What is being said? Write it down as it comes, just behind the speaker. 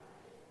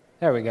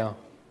There we go.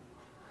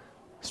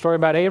 Story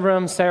about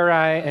Abram,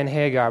 Sarai, and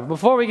Hagar.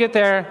 Before we get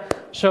there,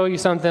 show you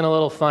something a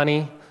little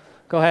funny.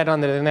 Go ahead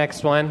on to the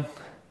next one.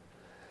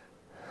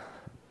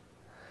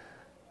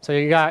 So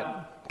you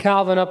got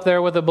Calvin up there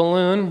with a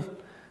balloon,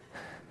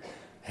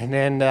 and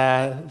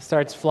then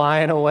starts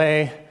flying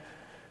away.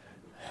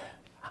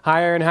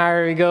 Higher and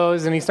higher he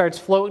goes, and he starts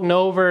floating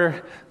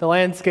over the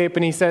landscape,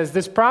 and he says,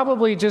 "This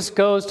probably just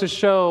goes to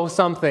show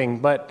something,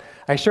 but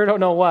I sure don't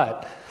know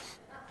what."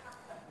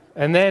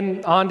 And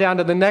then on down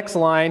to the next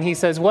line, he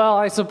says, "Well,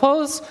 I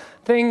suppose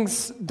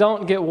things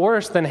don't get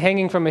worse than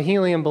hanging from a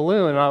helium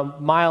balloon a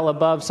mile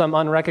above some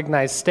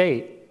unrecognized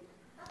state."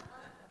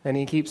 And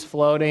he keeps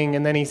floating,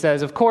 and then he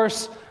says, "Of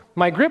course,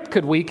 my grip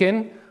could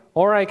weaken,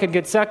 or I could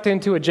get sucked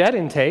into a jet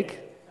intake."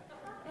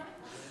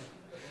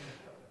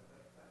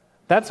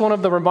 That's one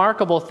of the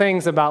remarkable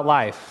things about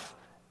life.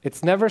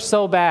 It's never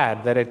so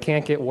bad that it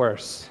can't get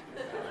worse.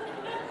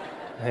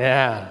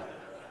 Yeah,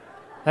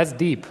 that's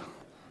deep.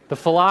 The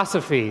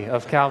philosophy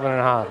of Calvin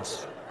and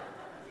Hobbes.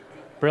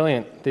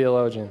 Brilliant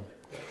theologian.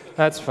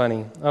 That's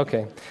funny.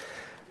 Okay.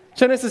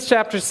 Genesis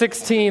chapter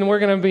 16, we're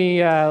going to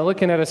be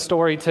looking at a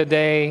story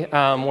today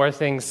where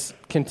things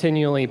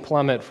continually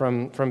plummet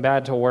from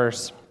bad to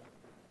worse.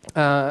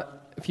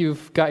 If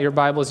you've got your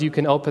Bibles, you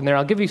can open there.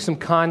 I'll give you some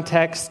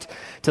context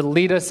to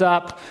lead us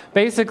up.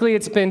 Basically,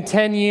 it's been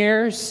 10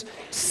 years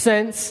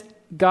since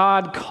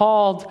God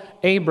called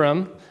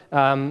Abram.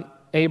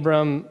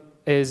 Abram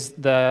is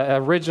the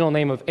original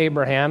name of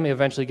Abraham. He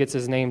eventually gets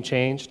his name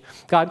changed.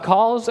 God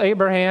calls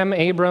Abram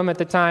at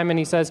the time, and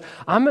he says,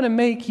 "I'm going to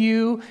make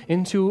you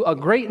into a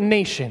great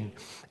nation,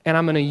 and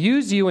I'm going to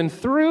use you, and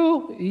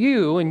through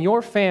you and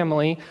your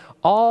family,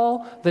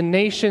 all the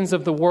nations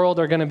of the world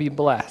are going to be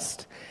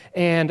blessed.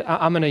 And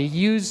I'm going to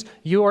use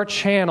your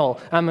channel.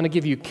 I'm going to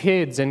give you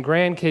kids and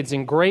grandkids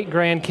and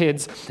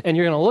great-grandkids, and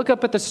you're going to look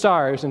up at the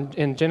stars."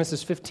 In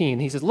Genesis 15,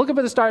 he says, "Look up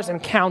at the stars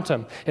and count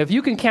them. If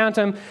you can count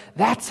them,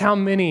 that's how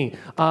many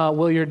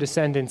will your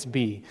descendants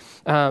be."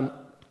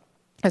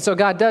 And so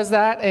God does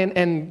that,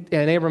 and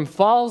Abram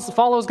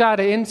follows God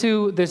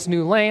into this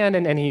new land,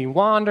 and he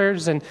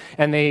wanders, and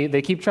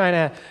they keep trying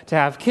to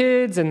have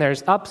kids, and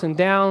there's ups and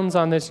downs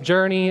on this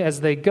journey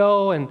as they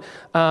go, and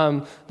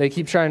they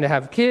keep trying to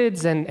have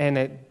kids, and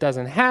it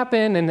doesn't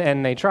happen,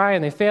 and they try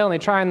and they fail, and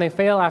they try and they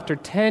fail. After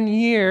 10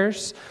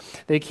 years,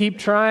 they keep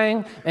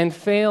trying and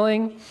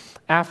failing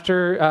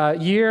after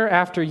year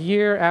after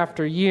year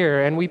after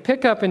year. And we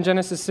pick up in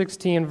Genesis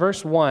 16,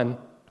 verse 1.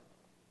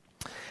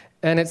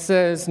 And it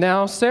says,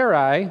 "Now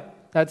Sarai,"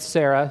 that's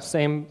Sarah,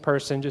 same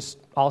person, just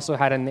also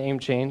had a name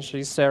change.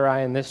 She's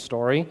Sarai in this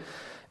story.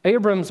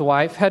 "Abram's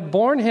wife had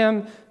borne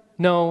him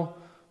no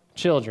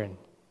children."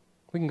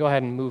 We can go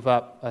ahead and move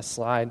up a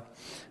slide.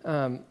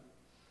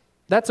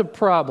 That's a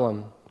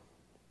problem.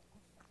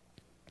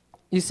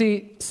 You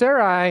see,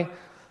 Sarai,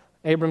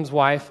 Abram's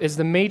wife, is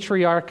the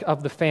matriarch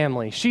of the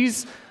family.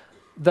 She's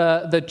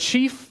the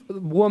chief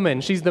woman.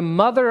 She's the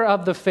mother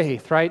of the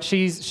faith, right?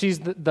 She's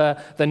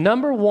the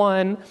number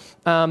one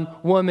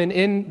woman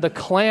in the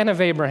clan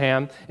of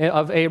Abram.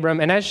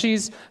 And as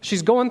she's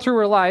going through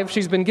her life,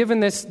 she's been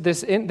given this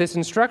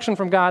instruction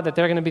from God that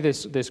they're going to be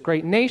this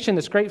great nation,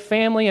 this great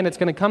family, and it's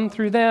going to come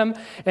through them.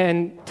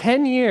 And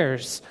 10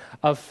 years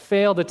of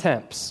failed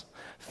attempts,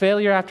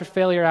 failure after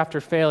failure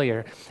after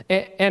failure,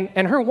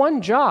 and her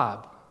one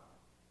job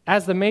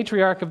as the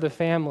matriarch of the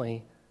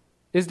family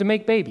is to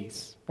make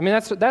babies. I mean,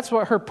 that's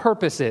what her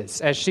purpose is,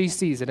 as she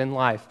sees it in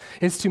life,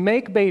 is to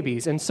make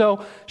babies. And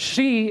so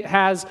she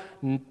has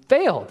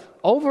failed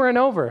over and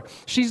over.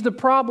 She's the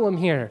problem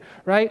here,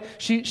 right?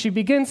 She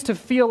begins to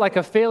feel like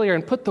a failure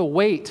and put the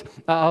weight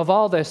of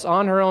all this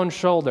on her own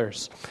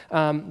shoulders.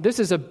 This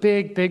is a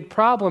big, big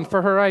problem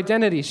for her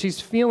identity.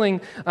 She's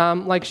feeling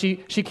like she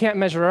can't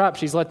measure up.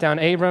 She's let down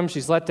Abram.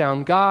 She's let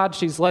down God.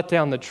 She's let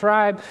down the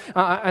tribe.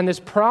 And this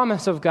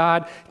promise of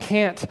God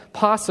can't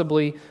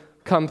possibly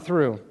come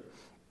through.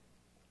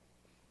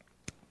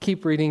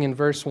 Keep reading in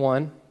verse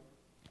 1.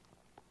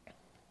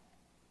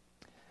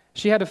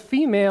 She had a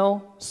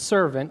female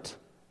servant,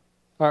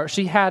 or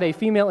she had a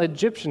female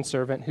Egyptian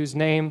servant whose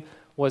name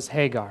was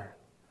Hagar.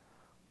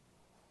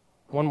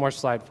 One more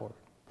slide forward.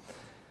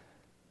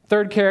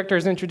 Third character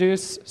is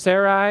introduced,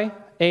 Sarai,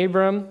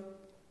 Abram.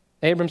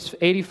 Abram's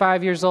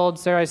 85 years old,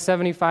 Sarai's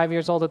 75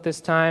 years old at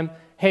this time.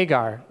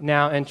 Hagar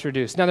now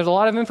introduced. Now there's a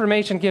lot of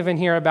information given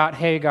here about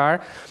Hagar.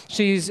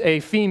 She's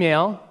a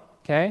female,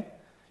 okay?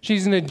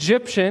 She's an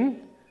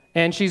Egyptian,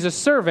 and she's a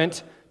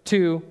servant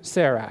to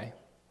Sarai,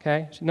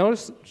 okay?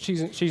 Notice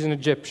she's an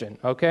Egyptian,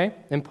 okay?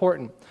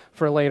 Important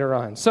for later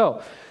on.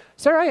 So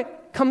Sarai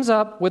comes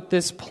up with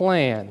this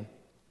plan.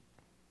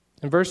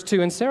 In verse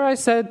 2, "And Sarai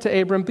said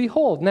to Abram,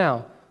 'Behold,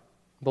 now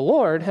the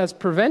Lord has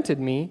prevented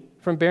me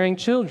from bearing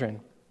children.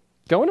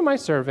 Go into my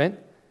servant.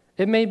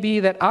 It may be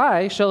that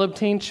I shall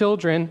obtain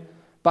children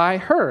by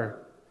her.'"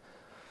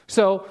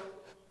 So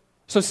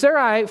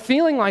Sarai,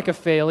 feeling like a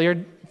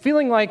failure,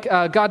 feeling like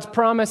God's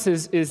promise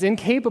is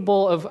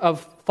incapable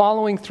of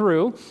following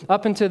through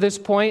up until this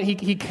point.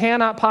 He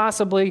cannot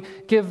possibly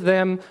give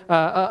them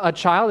a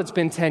child. It's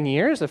been 10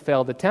 years, a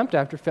failed attempt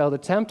after failed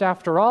attempt.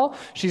 After all,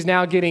 she's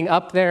now getting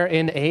up there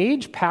in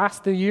age,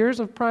 past the years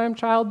of prime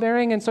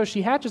childbearing, and so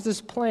she hatches this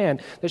plan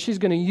that she's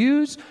going to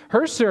use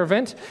her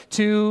servant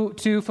to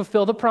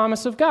fulfill the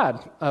promise of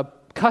God.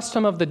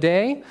 Custom of the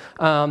day.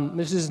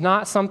 This is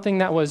not something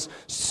that was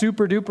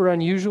super duper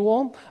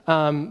unusual,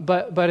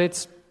 but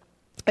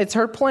it's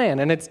her plan,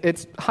 and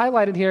it's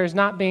highlighted here as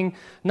not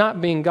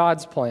being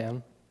God's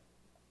plan.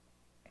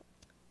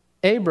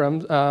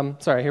 Abram,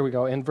 here we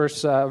go in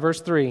verse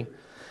 3.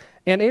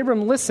 And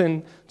Abram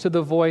listened to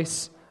the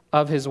voice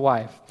of his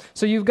wife.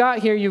 So you've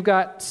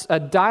got a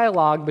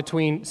dialogue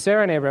between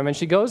Sarah and Abram, and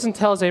she goes and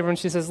tells Abram,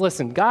 she says,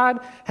 listen, God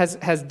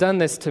has done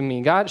this to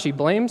me. She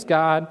blames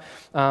God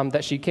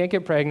that she can't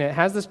get pregnant,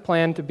 has this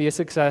plan to be a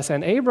success,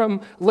 and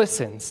Abram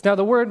listens. Now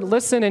the word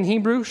listen in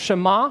Hebrew,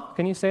 shema,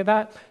 can you say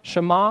that?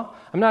 Shema.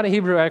 I'm not a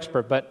Hebrew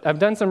expert, but I've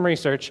done some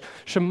research.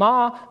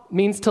 Shema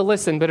means to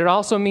listen, but it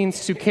also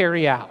means to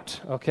carry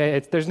out, okay?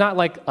 There's not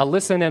like a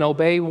listen and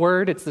obey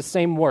word. It's the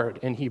same word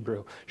in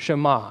Hebrew,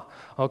 shema.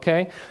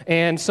 Okay?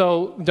 And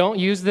so don't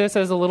use this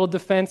as a little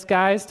defense,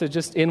 guys, to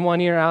just in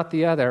one ear, out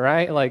the other,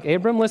 right? Like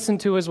Abram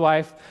listened to his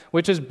wife,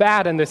 which is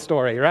bad in this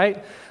story,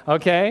 right?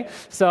 Okay?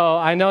 So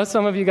I know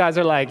some of you guys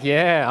are like,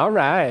 yeah, all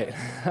right.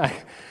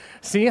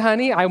 See,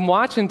 honey, I'm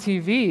watching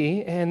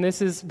TV, and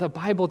this is, the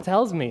Bible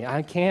tells me,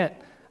 I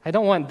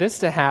don't want this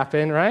to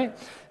happen, right?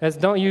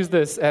 Don't use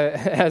this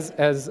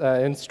as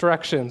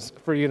instructions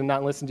for you to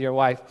not listen to your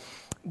wife.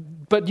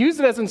 But use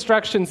it as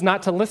instructions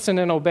not to listen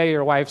and obey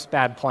your wife's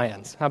bad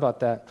plans. How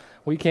about that?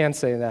 We can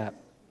say that.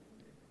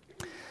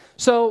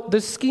 So the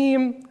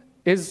scheme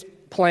is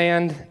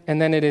planned,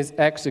 and then it is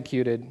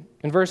executed.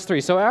 In verse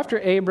 3, so after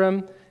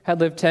Abram had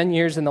lived 10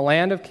 years in the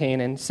land of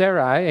Canaan,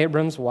 Sarai,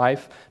 Abram's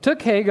wife,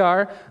 took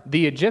Hagar,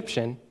 the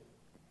Egyptian,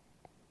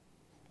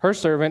 her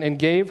servant, and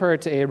gave her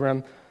to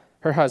Abram,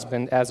 her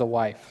husband, as a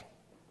wife.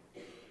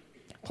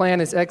 Plan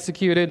is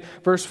executed.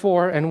 Verse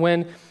 4, and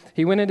when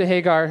he went into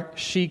Hagar,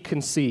 she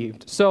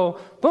conceived. So,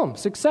 boom,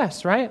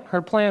 success, right?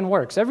 Her plan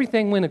works.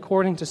 Everything went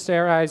according to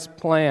Sarai's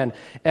plan.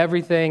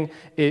 Everything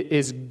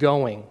is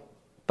going.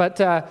 But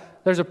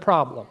there's a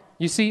problem.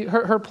 You see,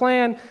 her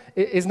plan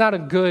is not a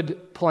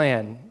good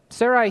plan.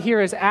 Sarai here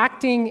is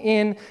acting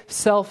in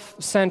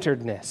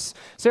self-centeredness.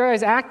 Sarai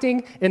is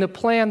acting in a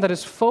plan that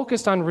is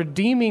focused on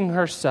redeeming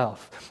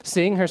herself,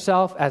 seeing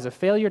herself as a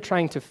failure,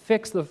 trying to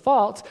fix the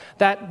fault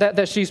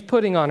that she's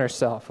putting on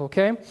herself,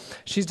 okay?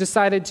 She's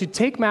decided to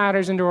take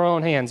matters into her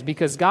own hands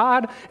because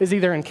God is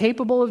either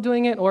incapable of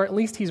doing it or at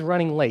least he's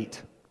running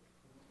late.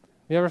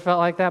 You ever felt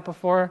like that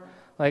before?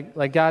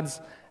 Like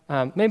God's,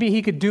 maybe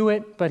he could do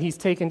it, but he's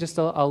taken just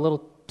a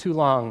little too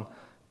long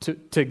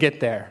to get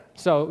there.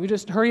 So we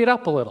just hurry it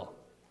up a little,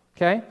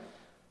 okay?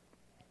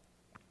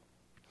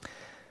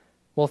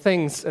 Well,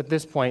 things at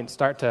this point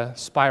start to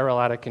spiral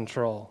out of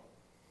control.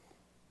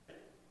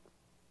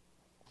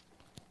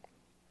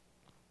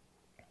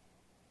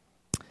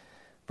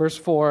 Verse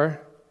 4,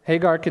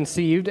 Hagar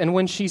conceived, and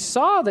when she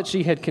saw that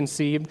she had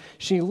conceived,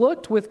 she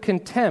looked with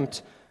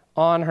contempt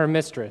on her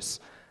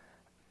mistress.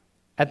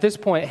 At this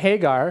point,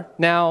 Hagar,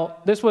 now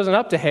this wasn't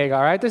up to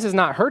Hagar, right? This is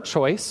not her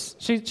choice.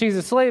 She's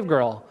a slave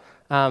girl.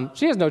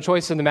 She has no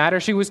choice in the matter.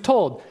 She was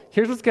told,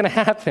 here's what's going to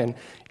happen.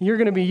 You're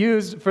going to be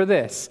used for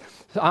this.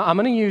 I'm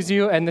going to use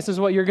you, and this is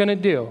what you're going to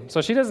do.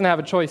 So she doesn't have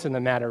a choice in the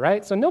matter,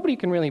 right? So nobody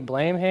can really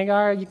blame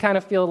Hagar. You kind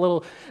of feel a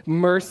little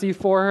mercy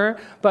for her.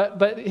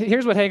 But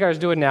here's what Hagar is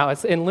doing now.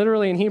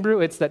 Literally in Hebrew,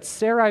 it's that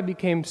Sarai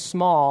became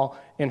small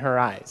in her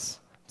eyes.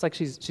 It's like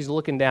she's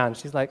looking down.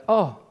 She's like,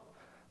 oh,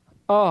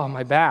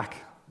 my back.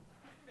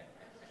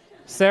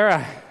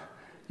 Sarah,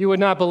 you would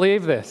not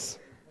believe this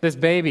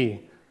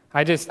baby.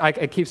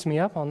 It keeps me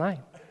up all night.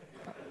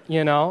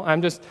 You know,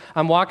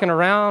 I'm walking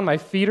around, my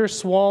feet are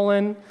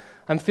swollen,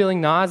 I'm feeling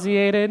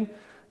nauseated,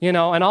 and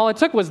all it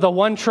took was the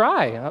one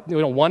try,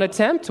 one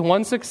attempt,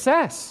 one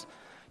success.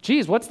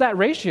 Geez, what's that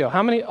ratio?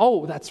 How many?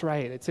 Oh, that's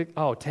right.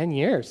 10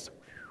 years.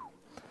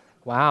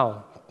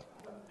 Wow.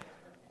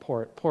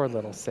 Poor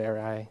little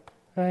Sarai,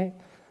 right?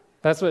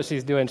 That's what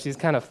she's doing. She's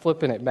kind of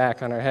flipping it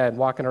back on her head,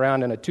 walking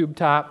around in a tube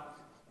top,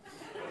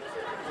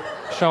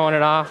 showing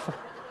it off.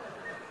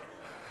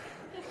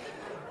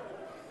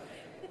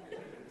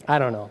 I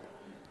don't know.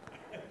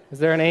 Is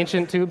there an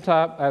ancient tube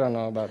top? I don't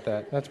know about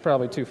that. That's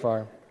probably too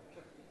far.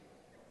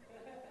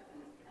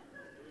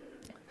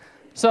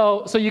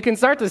 So you can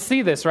start to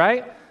see this,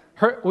 right?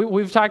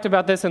 We've talked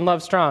about this in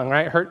Love Strong,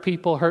 right? Hurt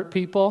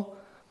people.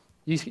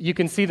 You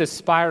can see the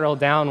spiral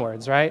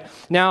downwards, right?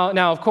 Now,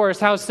 of course,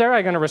 how's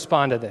Sarai going to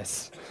respond to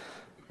this?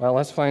 Well,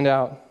 let's find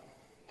out.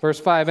 Verse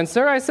 5, and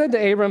Sarai said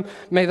to Abram,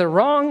 may the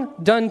wrong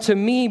done to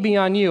me be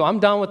on you. I'm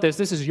done with this.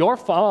 This is your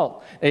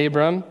fault,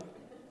 Abram.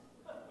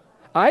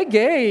 I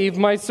gave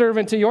my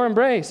servant to your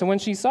embrace, and when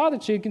she saw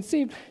that she had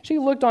conceived, she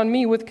looked on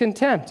me with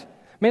contempt.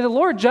 May the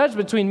Lord judge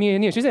between me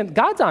and you. She said,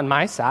 God's on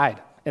my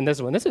side in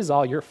this one. This is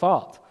all your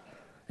fault.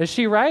 Is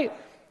she right?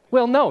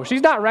 Well, no,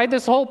 she's not right.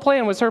 This whole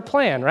plan was her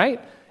plan,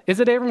 right? Is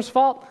it Abram's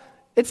fault?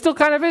 it still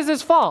kind of is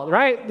his fault,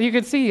 right? You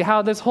can see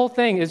how this whole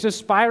thing is just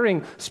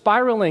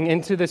spiraling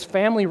into this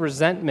family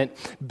resentment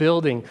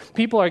building.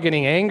 People are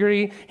getting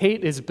angry.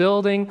 Hate is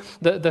building.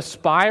 The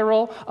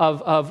spiral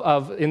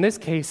of, in this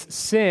case,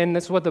 sin.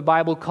 That's what the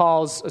Bible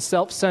calls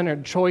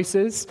self-centered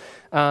choices.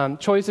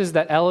 Choices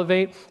that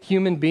elevate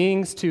human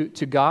beings to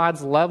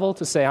God's level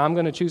to say, I'm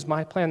going to choose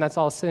my plan. That's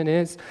all sin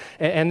is.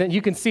 And then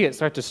you can see it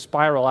start to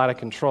spiral out of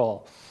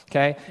control.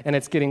 Okay? And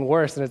it's getting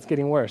worse and it's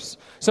getting worse.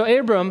 So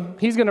Abram,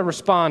 he's going to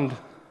respond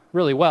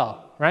really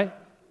well, right?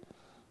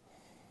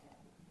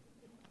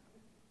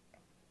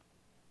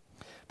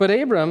 But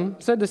Abram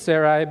said to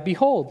Sarai,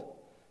 behold,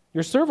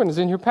 your servant is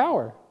in your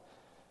power.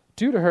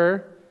 Do to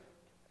her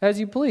as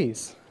you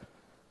please.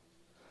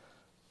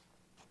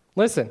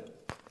 Listen,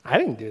 I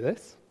didn't do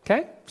this,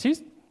 okay?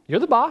 You're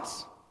the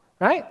boss,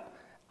 right?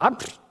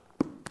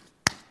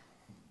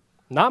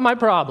 Not my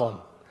problem,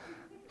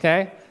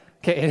 okay?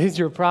 Okay, it is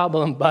your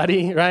problem,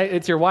 buddy, right?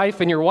 It's your wife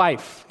and your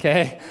wife,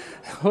 okay?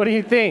 What do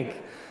you think?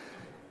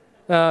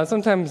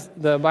 Sometimes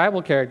the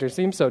Bible characters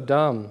seem so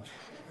dumb.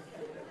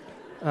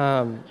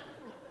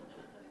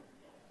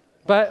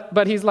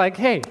 But he's like,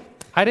 hey,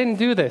 I didn't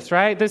do this,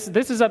 right? This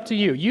is up to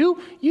you.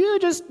 You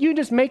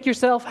just make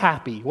yourself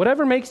happy.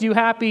 Whatever makes you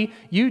happy,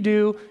 you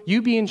do.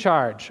 You be in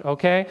charge,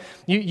 okay?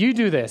 You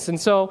do this. And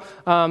so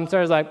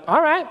Sarah's like, all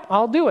right,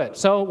 I'll do it.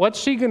 So what's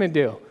she going to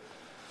do?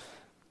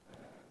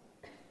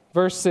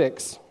 Verse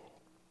 6,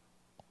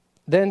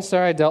 then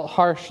Sarai dealt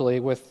harshly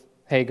with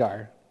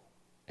Hagar,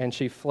 and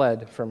she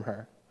fled from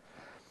her.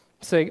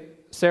 So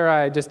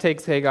Sarai just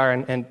takes Hagar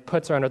and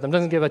puts her under them.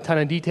 Doesn't give a ton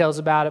of details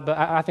about it, but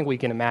I think we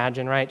can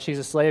imagine, right? She's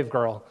a slave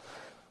girl,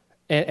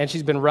 and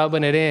she's been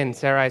rubbing it in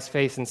Sarai's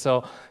face, and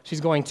so she's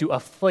going to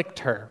afflict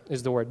her,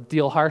 is the word.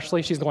 Deal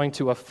harshly. She's going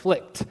to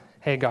afflict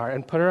Hagar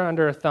and put her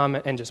under her thumb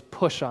and just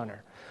push on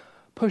her.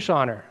 Push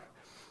on her.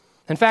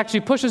 In fact, she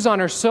pushes on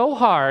her so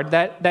hard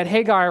that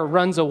Hagar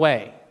runs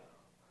away.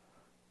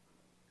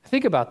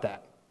 Think about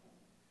that.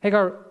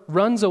 Hagar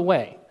runs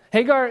away.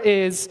 Hagar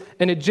is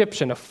an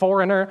Egyptian, a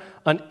foreigner,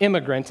 an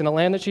immigrant in a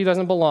land that she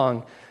doesn't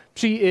belong.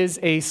 She is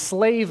a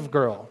slave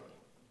girl.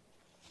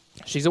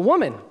 She's a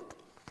woman.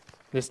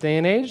 This day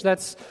and age,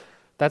 that's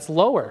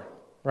lower,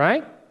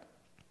 right?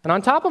 And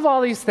on top of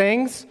all these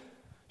things,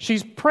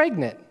 she's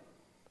pregnant.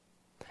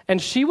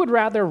 And she would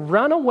rather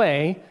run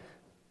away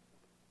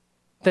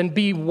than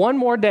be one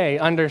more day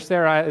under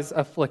Sarai's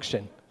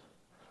affliction.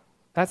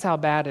 That's how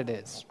bad it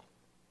is.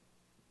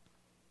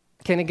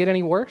 Can it get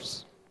any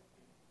worse?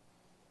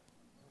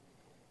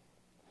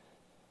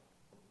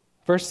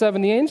 Verse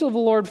 7, the angel of the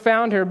Lord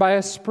found her by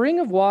a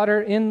spring of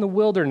water in the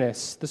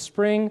wilderness, the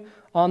spring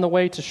on the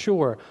way to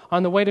Shur.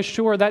 On the way to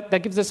Shur,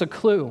 that gives us a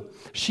clue.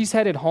 She's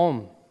headed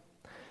home.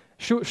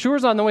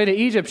 Shur's on the way to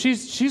Egypt.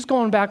 She's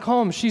going back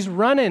home. She's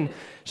running.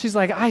 She's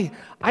like, I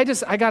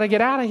got to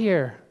get out of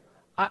here.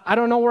 I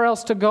don't know where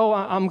else to go.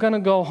 I'm going to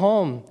go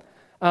home.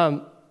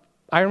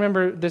 I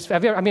remember this.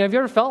 Have you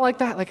ever felt like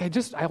that? Like,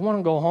 I want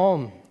to go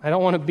home. I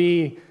don't want to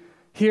be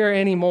here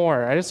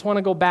anymore. I just want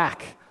to go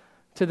back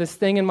to this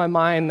thing in my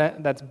mind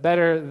that's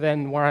better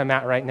than where I'm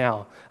at right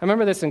now. I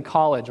remember this in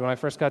college. When I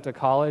first got to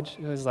college,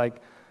 it was like,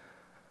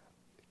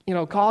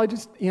 college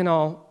is,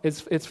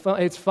 it's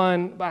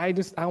fun, but I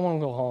want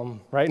to go home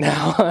right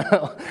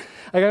now.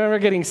 I remember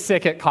getting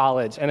sick at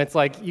college, and it's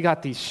like you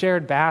got these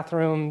shared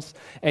bathrooms,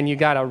 and you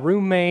got a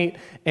roommate,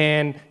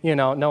 and,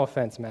 no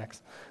offense,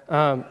 Max.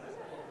 But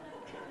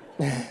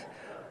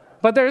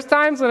there's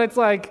times when it's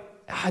like,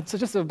 it's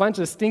just a bunch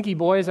of stinky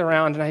boys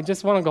around, and I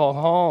just want to go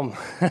home,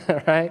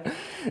 right?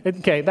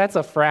 Okay, that's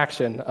a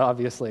fraction,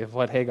 obviously, of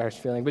what Hagar's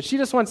feeling. But she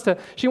wants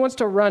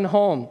to run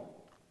home.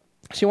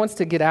 She wants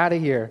to get out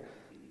of here.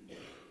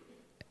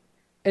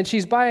 And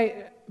she's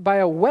by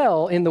a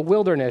well in the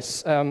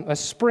wilderness, a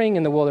spring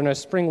in the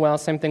wilderness, spring well,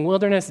 same thing,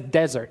 wilderness,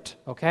 desert,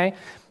 okay?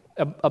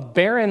 A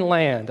barren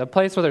land, a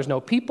place where there's no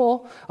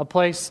people, a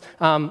place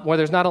where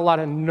there's not a lot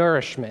of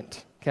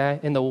nourishment, okay?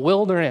 In the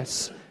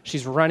wilderness,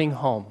 she's running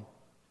home.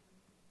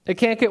 It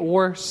can't get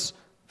worse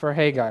for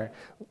Hagar.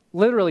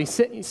 Literally,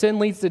 sin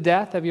leads to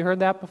death. Have you heard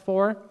that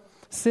before?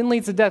 Sin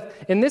leads to death.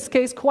 In this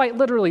case, quite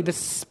literally, the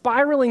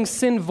spiraling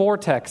sin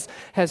vortex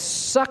has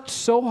sucked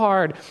so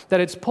hard that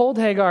it's pulled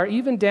Hagar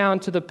even down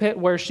to the pit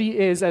where she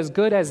is as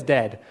good as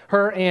dead,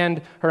 her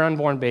and her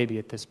unborn baby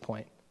at this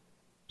point.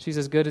 She's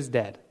as good as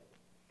dead.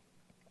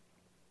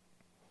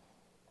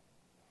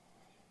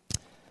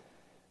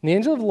 And the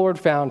angel of the Lord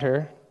found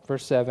her,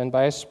 verse 7,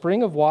 by a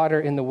spring of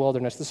water in the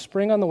wilderness, the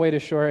spring on the way to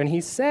Shur, and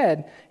he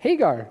said,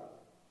 Hagar,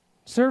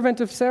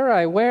 servant of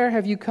Sarai, where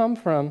have you come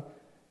from,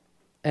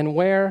 and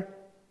where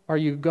are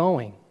you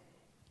going?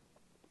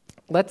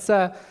 Let's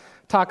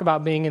talk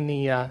about being in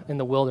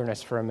the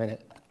wilderness for a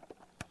minute.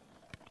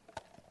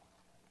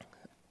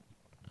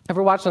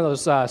 Ever watched one of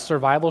those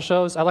survival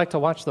shows? I like to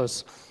watch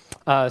those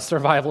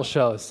survival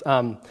shows,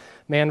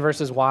 Man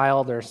vs.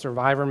 Wild or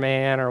Survivor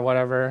Man or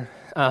whatever.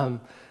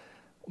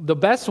 The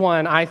best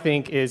one, I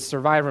think, is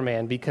Survivor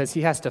Man because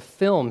he has to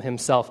film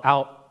himself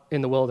out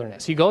in the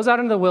wilderness. He goes out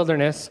into the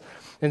wilderness,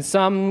 In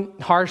some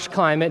harsh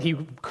climate, he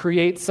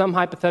creates some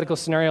hypothetical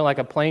scenario like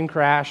a plane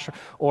crash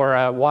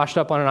or washed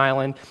up on an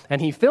island,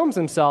 and he films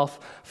himself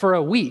for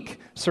a week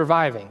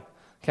surviving.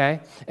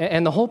 Okay,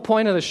 and the whole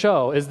point of the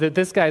show is that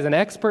this guy is an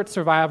expert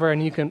survivor,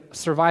 and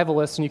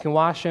survivalist, and you can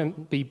watch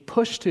him be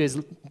pushed to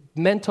his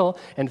mental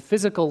and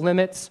physical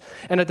limits,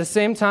 and at the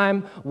same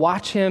time,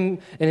 watch him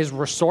in his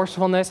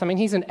resourcefulness. I mean,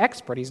 he's an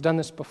expert. He's done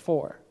this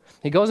before.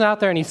 He goes out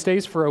there and he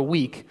stays for a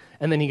week,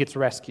 and then he gets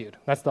rescued.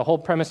 That's the whole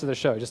premise of the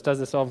show. He just does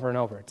this over and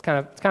over. It's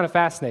kind of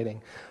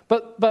fascinating.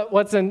 But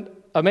what's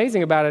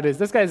amazing about it is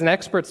this guy's an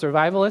expert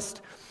survivalist,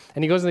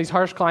 and he goes in these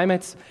harsh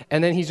climates,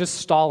 and then he's just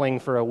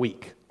stalling for a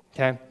week.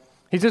 Okay.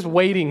 He's just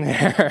waiting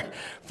there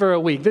for a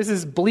week. This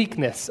is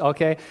bleakness,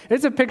 okay?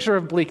 It's a picture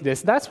of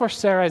bleakness. That's where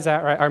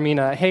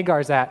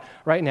Hagar's at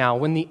right now,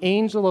 when the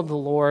angel of the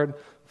Lord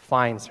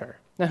finds her.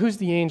 Now, who's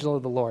the angel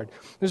of the Lord?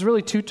 There's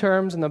really two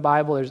terms in the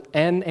Bible. There's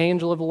an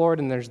angel of the Lord,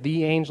 and there's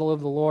the angel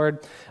of the Lord.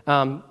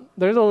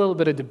 There's a little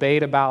bit of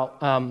debate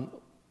about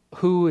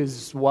who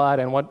is what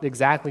and what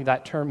exactly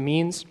that term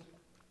means.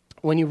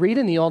 When you read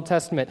in the Old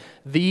Testament,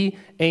 the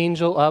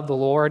angel of the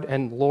Lord,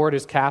 and Lord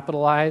is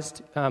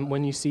capitalized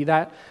when you see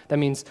that, that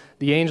means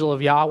the angel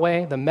of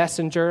Yahweh, the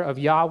messenger of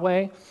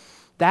Yahweh.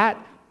 That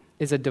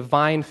is a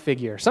divine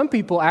figure. Some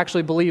people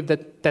actually believe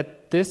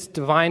that this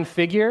divine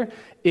figure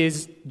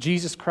is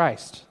Jesus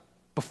Christ.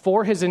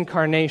 Before his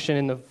incarnation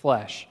in the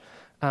flesh,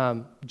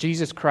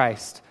 Jesus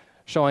Christ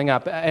showing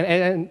up.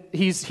 And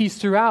he's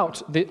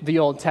throughout the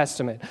Old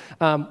Testament.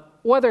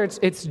 Whether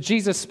it's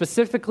Jesus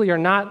specifically or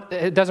not,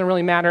 it doesn't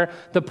really matter.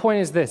 The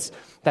point is this,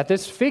 that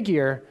this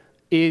figure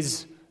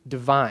is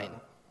divine.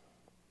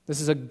 This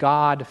is a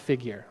God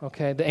figure,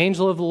 okay? The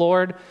angel of the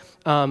Lord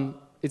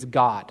is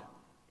God,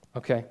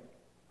 okay?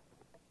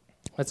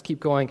 Let's keep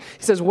going.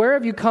 He says, where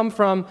have you come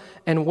from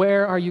and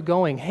where are you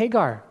going?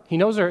 Hagar, he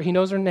knows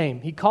her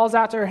name. He calls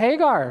out to her,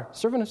 Hagar,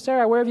 servant of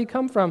Sarai, where have you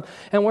come from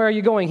and where are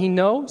you going? He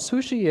knows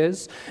who she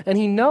is, and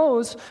he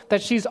knows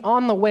that she's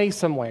on the way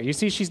somewhere. You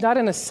see, she's not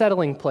in a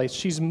settling place.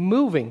 She's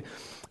moving.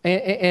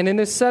 And in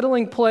this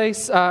settling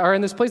place, or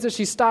in this place that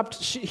she stopped,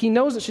 he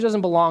knows that she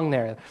doesn't belong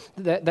there,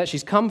 that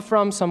she's come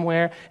from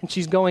somewhere and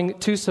she's going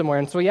to somewhere.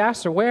 And so he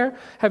asks her, where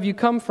have you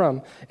come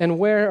from and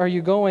where are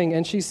you going?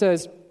 And she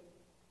says,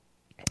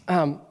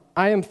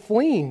 I am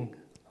fleeing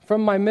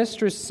from my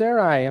mistress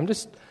Sarai.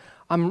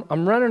 I'm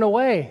running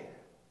away.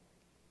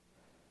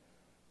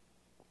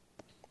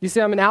 You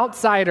see, I'm an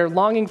outsider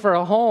longing for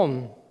a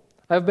home.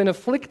 I've been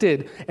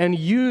afflicted and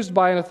used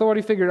by an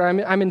authority figure.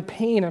 I'm in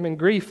pain. I'm in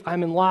grief.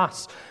 I'm in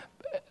loss.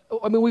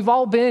 I mean, we've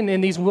all been in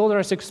these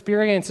wilderness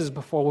experiences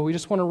before where we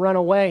just want to run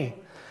away.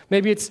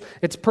 Maybe it's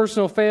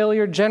personal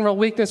failure, general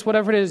weakness,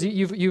 whatever it is.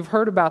 You've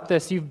heard about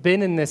this. You've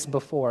been in this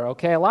before,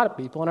 okay? A lot of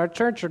people in our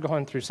church are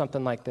going through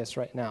something like this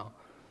right now.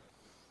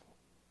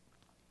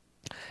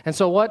 And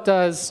so what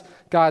does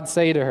God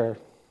say to her?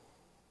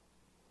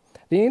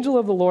 The angel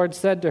of the Lord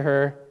said to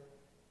her,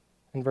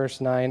 in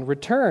verse 9,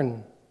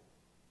 return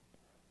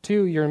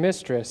to your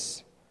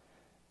mistress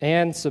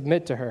and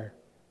submit to her.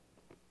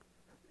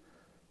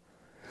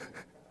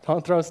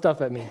 Don't throw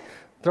stuff at me.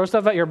 Throw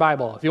stuff at your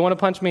Bible. If you want to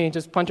punch me,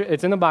 just punch it.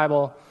 It's in the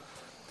Bible.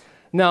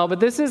 No,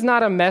 but this is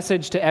not a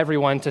message to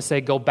everyone to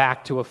say go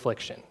back to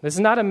affliction. This is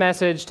not a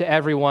message to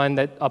everyone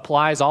that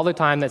applies all the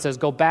time that says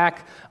go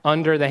back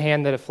under the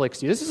hand that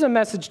afflicts you. This is a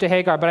message to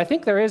Hagar, but I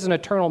think there is an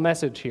eternal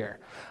message here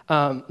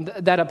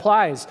that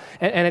applies.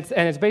 And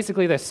it's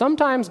basically this.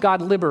 Sometimes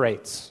God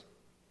liberates.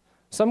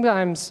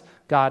 Sometimes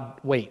God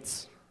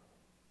waits.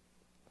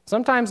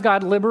 Sometimes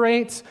God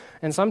liberates,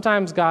 and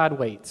sometimes God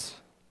waits.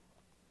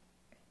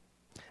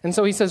 And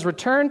so he says,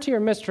 return to your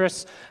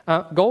mistress,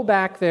 go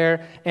back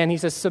there, and he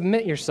says,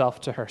 submit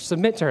yourself to her.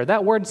 Submit to her.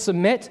 That word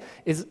submit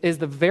is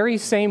the very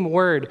same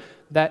word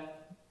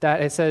that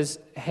it says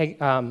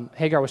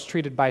Hagar was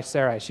treated by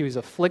Sarai. She was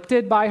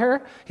afflicted by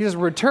her. He says,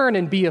 return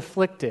and be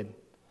afflicted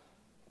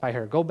by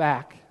her. Go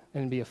back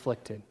and be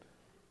afflicted.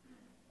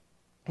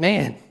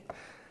 Man,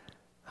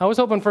 I was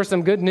hoping for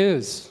some good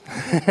news.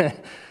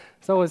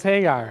 So was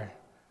Hagar.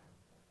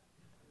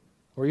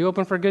 Were you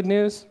hoping for good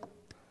news?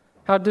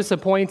 How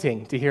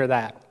disappointing to hear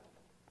that.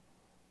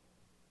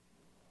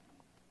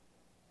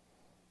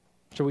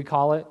 Should we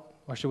call it?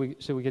 Or should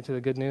we get to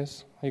the good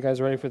news? Are you guys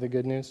ready for the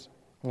good news?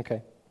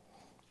 Okay.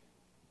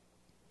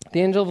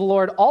 The angel of the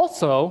Lord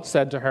also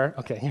said to her,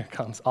 okay, here it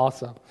comes,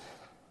 also.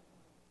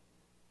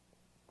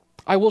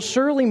 I will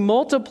surely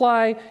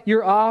multiply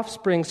your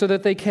offspring so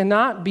that they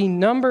cannot be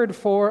numbered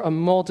for a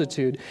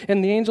multitude.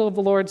 And the angel of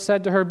the Lord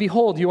said to her,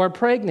 behold, you are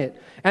pregnant,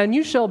 and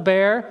you shall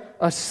bear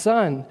a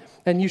son,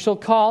 and you shall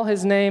call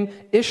his name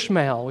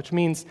Ishmael, which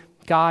means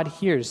God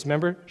hears.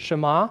 Remember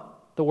Shema,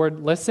 the word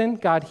listen,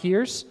 God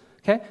hears.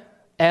 Okay?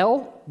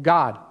 El,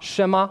 God.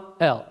 Shema,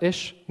 El,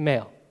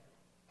 Ishmael.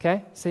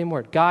 Okay? Same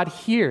word. God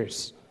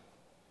hears.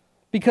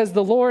 Because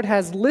the Lord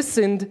has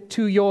listened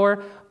to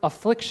your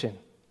affliction.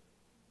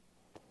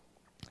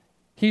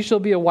 He shall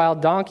be a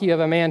wild donkey of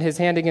a man, his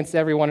hand against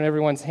everyone, and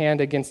everyone's hand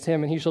against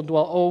him, and he shall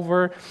dwell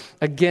over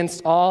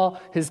against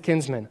all his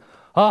kinsmen.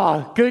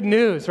 Oh, good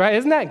news, right?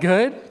 Isn't that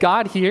good?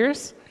 God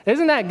hears.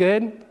 Isn't that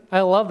good?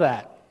 I love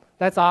that.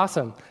 That's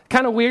awesome.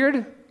 Kind of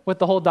weird with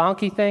the whole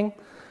donkey thing.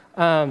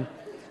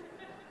 But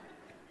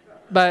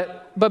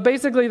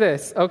basically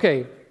this.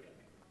 Okay.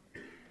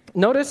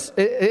 Notice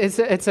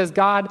it says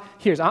God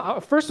hears.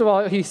 First of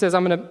all, he says,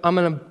 I'm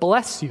gonna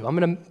bless you. I'm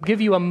gonna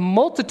give you a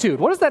multitude.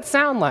 What does that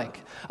sound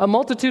like? A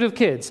multitude of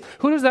kids.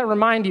 Who does that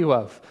remind you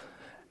of?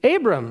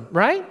 Abram,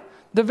 right?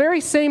 The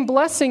very same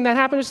blessing that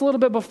happened just a little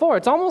bit before.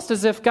 It's almost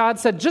as if God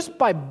said, just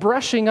by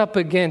brushing up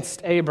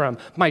against Abram,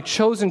 my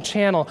chosen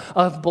channel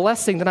of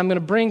blessing that I'm going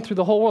to bring through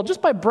the whole world,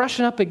 just by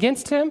brushing up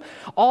against him,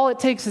 all it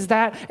takes is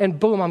that, and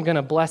boom, I'm going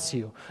to bless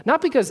you.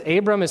 Not because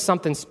Abram is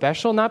something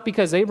special, not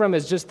because Abram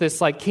is just this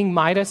like King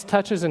Midas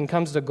touches and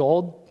comes to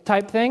gold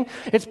type thing.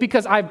 It's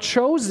because I've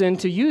chosen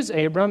to use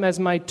Abram as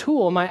my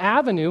tool, my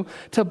avenue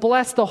to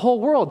bless the whole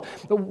world,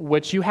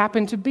 which you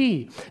happen to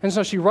be. And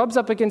so she rubs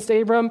up against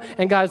Abram,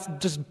 and God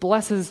just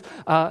blesses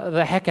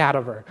the heck out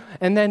of her.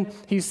 And then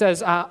he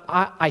says,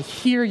 I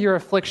hear your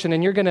affliction,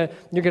 and you're gonna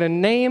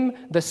name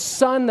the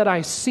son that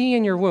I see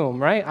in your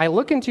womb, right? I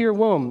look into your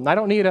womb. I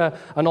don't need an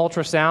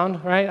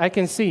ultrasound, right? I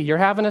can see you're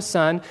having a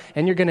son,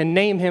 and you're gonna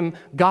name him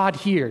God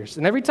Hears.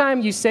 And every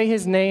time you say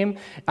his name,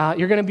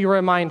 you're gonna be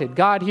reminded,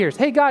 God hears.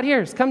 Hey, God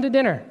hears. Come to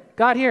dinner.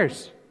 God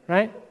hears,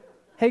 right?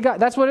 Hey, God,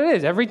 that's what it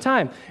is every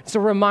time. It's a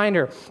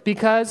reminder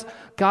because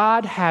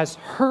God has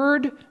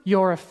heard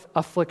your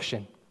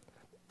affliction.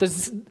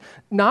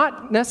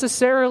 Not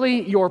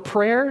necessarily your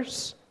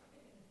prayers,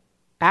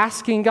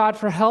 asking God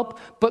for help,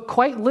 but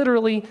quite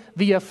literally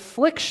the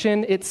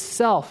affliction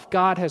itself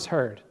God has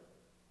heard.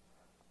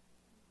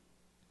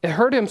 It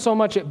hurt him so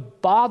much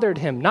it bothered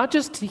him, not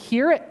just to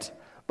hear it,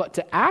 but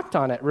to act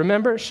on it.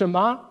 Remember,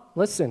 Shema,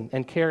 listen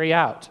and carry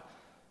out.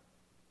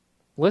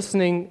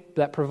 Listening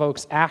that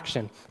provokes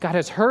action. God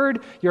has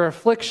heard your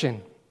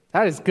affliction.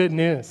 That is good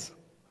news.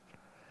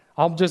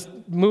 I'll just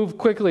move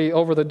quickly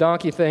over the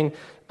donkey thing.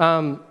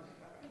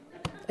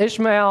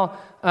 Ishmael,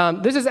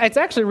 it's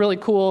actually really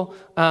cool.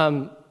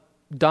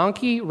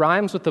 Donkey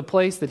rhymes with the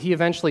place that he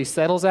eventually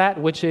settles at,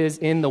 which is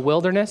in the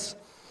wilderness.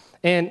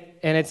 And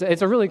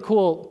it's a really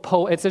cool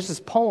it's just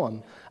this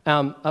poem.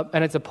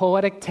 And it's a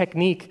poetic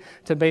technique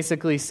to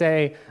basically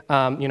say,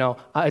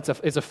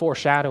 it's a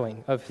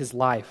foreshadowing of his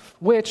life,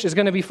 which is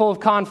going to be full of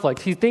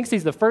conflict. He thinks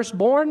he's the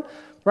firstborn,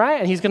 right?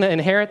 And he's going to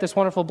inherit this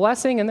wonderful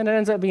blessing, and then it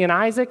ends up being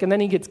Isaac, and then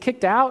he gets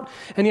kicked out,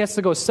 and he has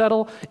to go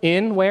settle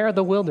in where?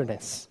 The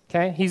wilderness,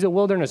 okay? He's a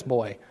wilderness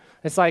boy.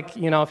 It's like,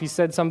 if you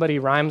said somebody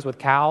rhymes with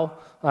cow,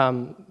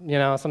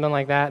 something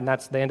like that, and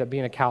they end up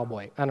being a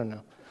cowboy. I don't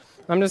know.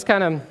 I'm just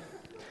kind of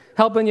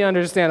helping you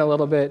understand a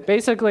little bit.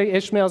 Basically,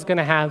 Ishmael's going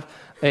to have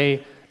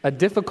a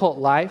difficult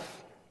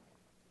life,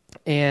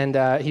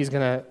 and he's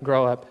going to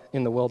grow up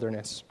in the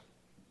wilderness.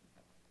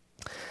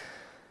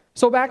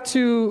 So back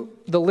to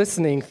the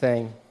listening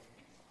thing.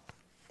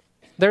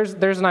 There's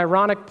an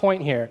ironic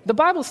point here. The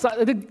Bible's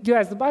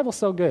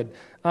so good.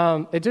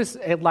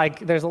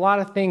 There's a lot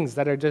of things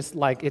that are just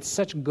like, it's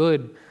such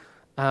good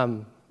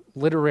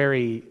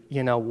literary,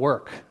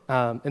 work.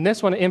 And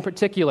this one in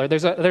particular,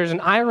 there's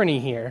an irony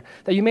here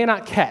that you may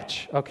not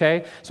catch,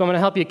 okay? So I'm going to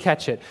help you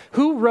catch it.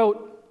 Who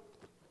wrote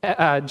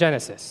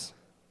Genesis?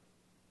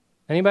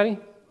 Anybody?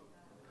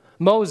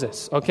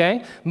 Moses,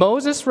 okay?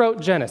 Moses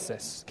wrote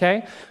Genesis,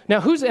 okay?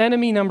 Now, who's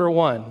enemy number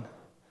one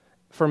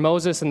for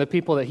Moses and the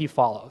people that he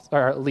follows,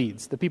 or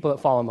leads, the people that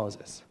follow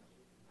Moses?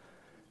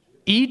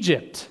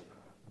 Egypt,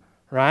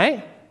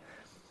 right?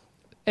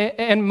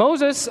 And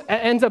Moses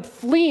ends up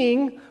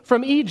fleeing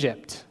from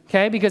Egypt,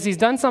 okay, because he's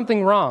done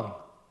something wrong.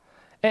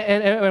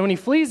 And when he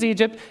flees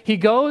Egypt, he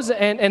goes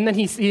and then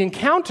he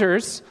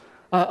encounters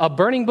a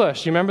burning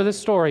bush. You remember this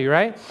story,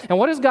 right? And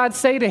what does God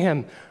say to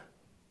him?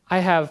 I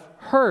have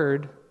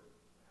heard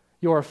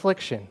your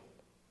affliction.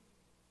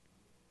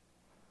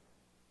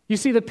 You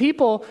see, the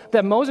people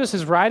that Moses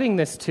is writing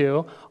this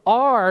to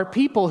are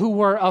people who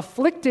were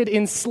afflicted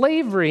in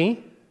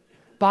slavery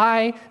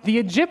by the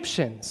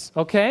Egyptians,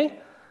 okay?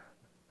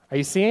 Are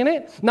you seeing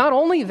it? Not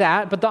only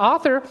that, but the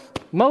author,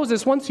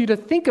 Moses, wants you to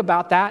think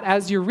about that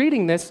as you're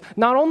reading this,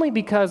 not only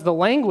because the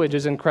language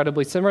is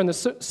incredibly similar and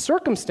the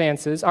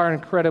circumstances are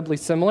incredibly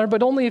similar,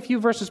 but only a few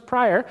verses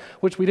prior,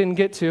 which we didn't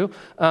get to.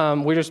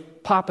 We're just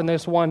popping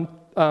this one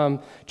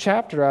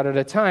chapter out at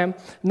a time.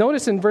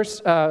 Notice in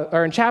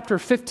in chapter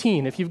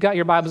 15, if you've got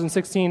your Bibles in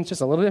 16, it's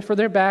just a little bit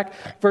further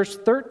back, verse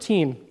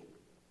 13.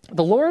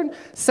 The Lord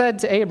said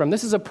to Abram,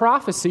 this is a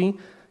prophecy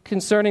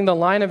concerning the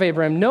line of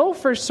Abraham, know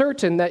for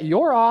certain that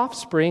your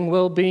offspring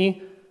will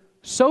be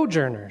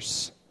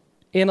sojourners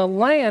in a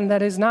land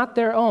that is not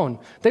their own.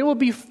 They will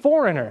be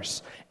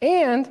foreigners,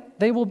 and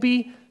they will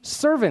be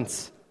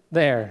servants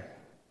there.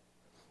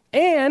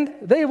 And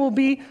they will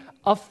be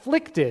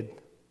afflicted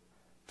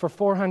for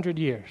 400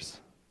 years.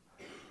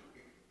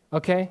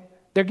 Okay?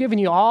 They're giving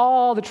you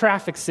all the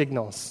traffic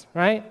signals,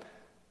 right?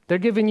 They're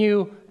giving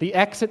you the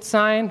exit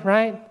sign,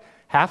 right?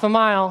 Half a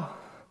mile.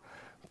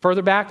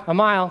 Further back, a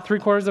mile,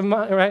 3/4 of a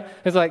mile, right?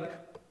 It's like,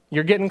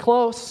 you're getting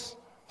close,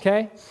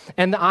 okay?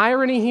 And the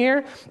irony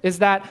here is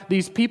that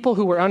these people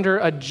who were under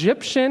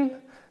Egyptian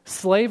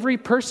slavery,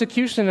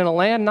 persecution in a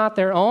land not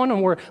their own,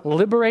 and were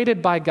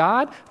liberated by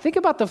God. Think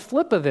about the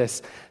flip of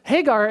this.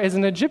 Hagar is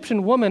an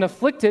Egyptian woman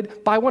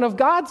afflicted by one of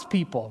God's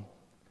people.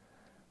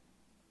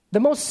 The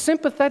most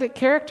sympathetic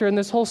character in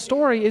this whole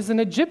story is an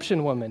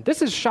Egyptian woman.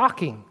 This is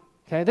shocking,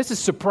 okay? This is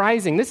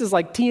surprising. This is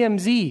like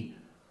TMZ,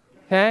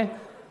 okay?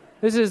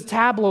 This is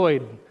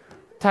tabloid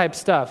type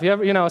stuff.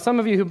 Some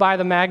of you who buy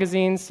the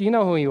magazines, you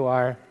know who you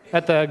are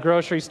at the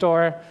grocery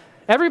store.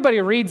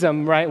 Everybody reads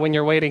them, right, when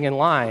you're waiting in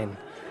line.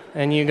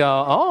 And you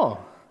go, oh,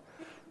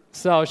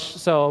 so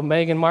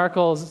Meghan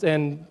Markle's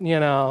and,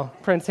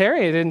 Prince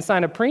Harry didn't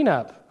sign a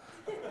prenup.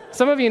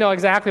 Some of you know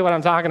exactly what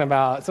I'm talking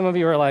about. Some of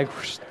you are like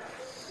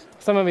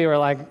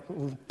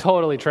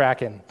totally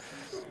tracking.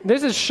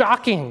 This is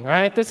shocking,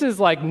 right? This is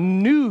like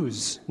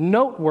news,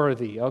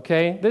 noteworthy,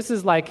 okay? This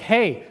is like,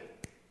 hey,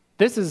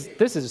 this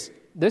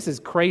is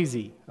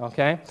crazy,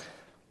 okay?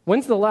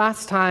 When's the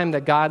last time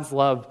that God's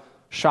love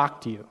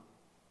shocked you?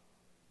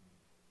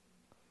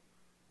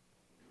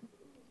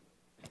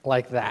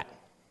 Like that.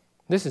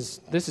 This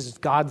is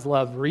God's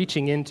love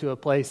reaching into a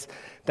place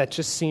that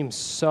just seems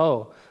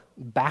so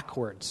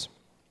backwards.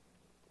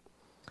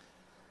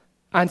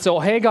 And so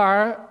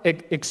Hagar,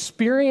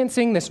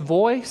 experiencing this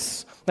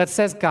voice that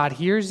says God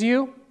hears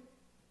you,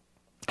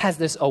 has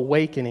this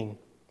awakening.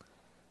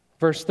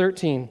 Verse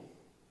 13.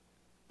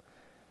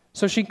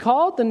 So she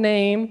called the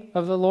name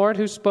of the Lord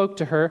who spoke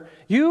to her,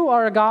 "You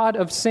are a God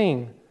of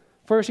seeing."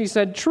 For she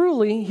said,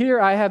 "Truly, here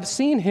I have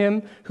seen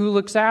him who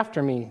looks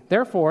after me."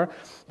 Therefore,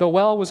 the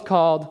well was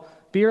called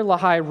Bir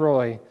Lahai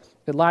Roi.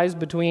 It lies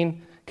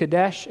between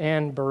Kadesh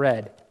and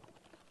Bered.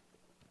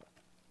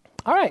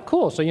 All right,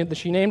 cool. So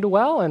she named a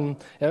well, and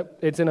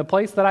it's in a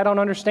place that I don't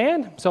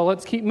understand, so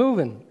let's keep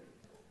moving.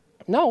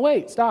 No,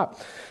 wait, stop.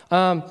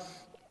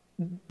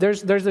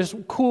 There's this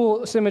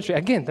cool symmetry.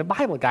 Again, the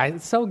Bible, guys,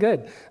 it's so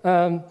good.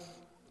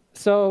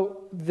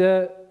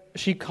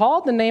 She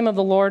called the name of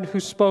the Lord who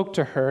spoke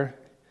to her,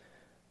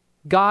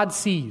 God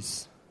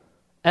sees.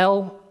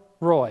 El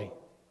Roi.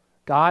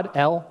 God,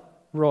 El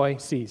Roi,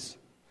 sees.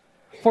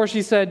 For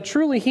she said,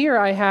 "Truly here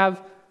I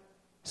have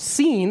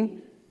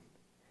seen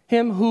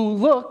him who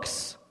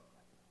looks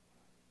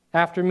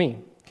after me."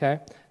 Okay?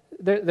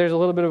 There's a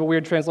little bit of a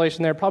weird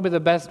translation there. Probably the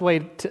best way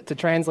to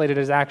translate it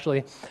is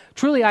actually,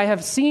 "Truly I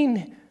have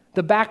seen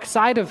the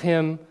backside of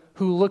him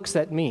who looks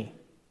at me."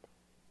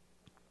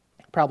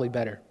 Probably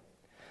better.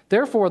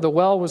 Therefore the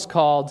well was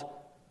called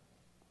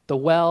the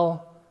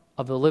well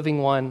of the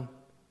living one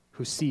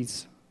who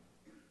sees.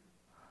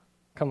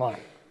 Come on.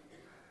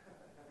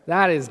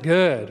 That is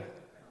good,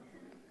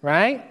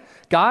 right?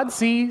 God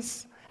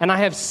sees, and I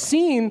have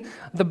seen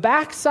the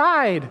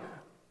backside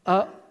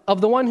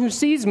of the one who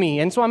sees me.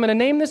 And so I'm going to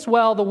name this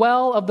well the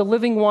well of the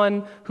living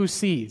one who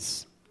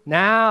sees.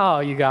 Now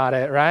you got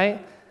it,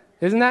 right?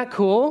 Isn't that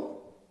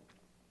cool?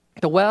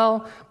 The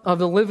well of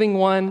the living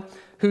one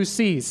who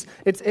sees.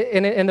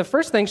 And the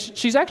first thing,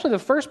 she's actually the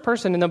first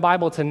person in the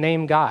Bible to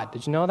name God.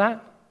 Did you know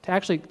that?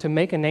 To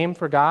make a name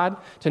for God,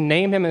 to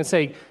name him and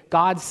say,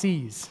 God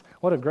sees.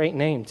 What a great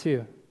name,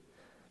 too.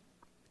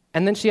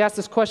 And then she asked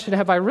this question,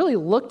 have I really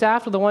looked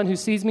after the one who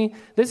sees me?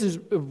 This is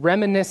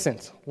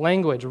reminiscent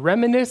language,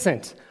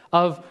 reminiscent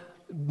of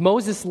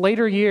Moses'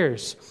 later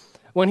years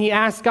when he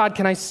asked God,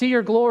 can I see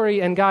your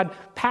glory? And God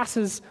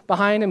passes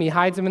behind him. He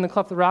hides him in the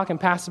cleft of the rock and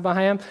passes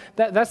behind him.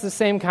 That's the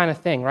same kind of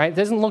thing, right? It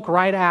doesn't look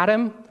right at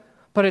him,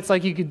 but it's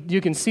like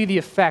you can see the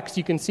effects.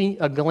 You can see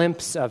a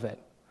glimpse of it.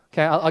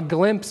 Okay, a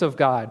glimpse of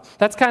God.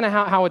 That's kind of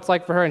how it's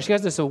like for her. And she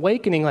has this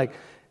awakening like,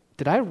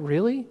 did I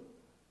really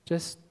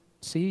just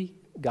see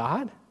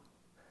God?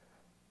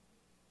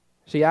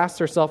 She asks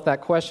herself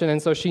that question,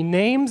 and so she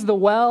names the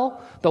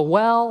well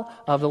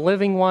of the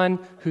living one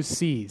who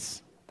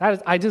sees.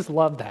 I just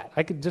love that.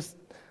 I could just,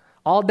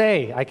 all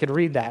day, I could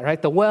read that,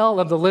 right? The well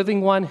of the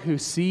living one who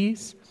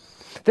sees.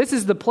 This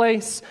is the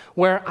place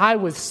where I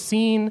was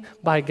seen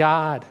by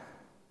God.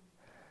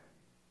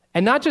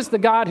 And not just the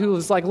God who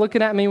was like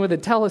looking at me with a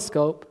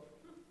telescope,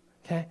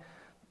 okay?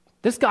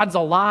 This God's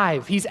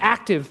alive. He's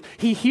active.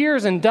 He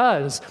hears and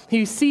does.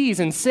 He sees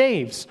and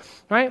saves,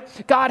 right?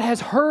 God has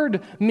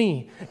heard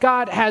me.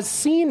 God has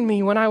seen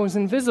me when I was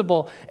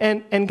invisible,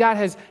 and God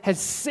has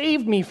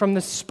saved me from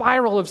the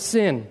spiral of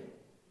sin.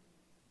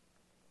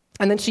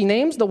 And then she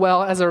names the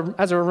well as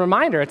a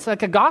reminder. It's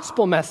like a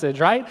gospel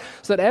message, right?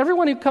 So that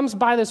everyone who comes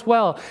by this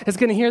well is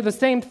going to hear the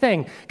same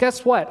thing.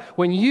 Guess what?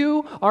 When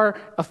you are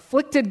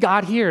afflicted,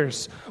 God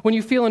hears. When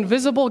you feel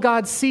invisible,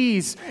 God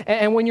sees.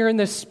 And when you're in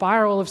this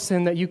spiral of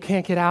sin that you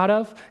can't get out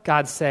of,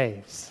 God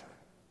saves.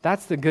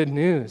 That's the good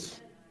news,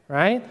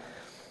 right?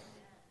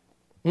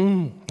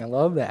 I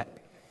love that.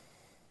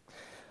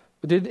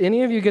 Did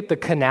any of you get the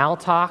canal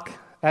talk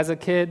as a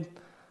kid?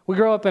 We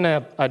grew up in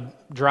a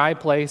dry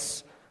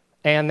place,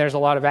 and there's a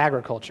lot of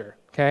agriculture,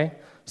 okay?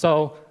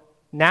 So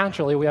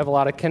naturally, we have a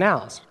lot of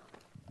canals.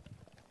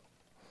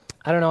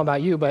 I don't know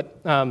about you,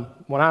 but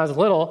when I was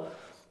little,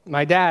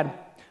 my dad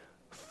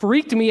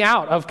freaked me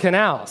out of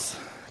canals,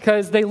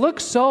 Because they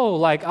look so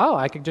like, oh,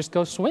 I could just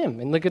go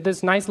swim and look at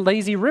this nice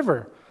lazy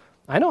river.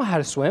 I know how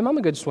to swim. I'm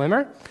a good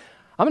swimmer.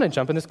 I'm going to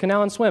jump in this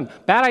canal and swim.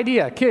 Bad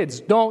idea. Kids,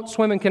 don't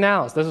swim in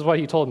canals. This is what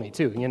he told me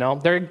too,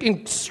 They're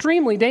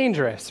extremely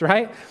dangerous,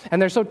 right? And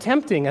they're so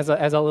tempting as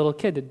a little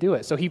kid to do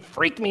it. So he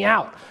freaked me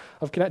out.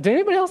 Did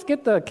anybody else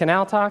get the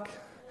canal talk?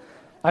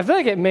 I feel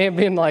like it may have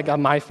been like a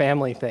my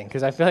family thing,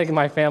 because I feel like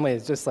my family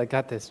has just like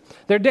got this.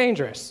 They're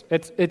dangerous.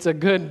 It's a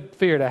good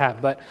fear to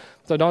have, but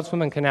so don't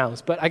swim in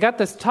canals. But I got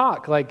this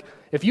talk, like,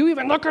 if you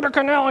even look at a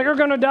canal, you're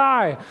going to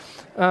die.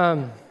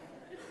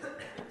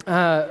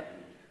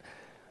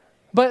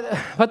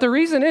 But the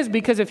reason is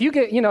because if you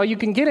get, you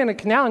can get in a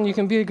canal and you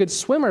can be a good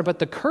swimmer, but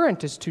the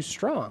current is too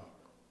strong,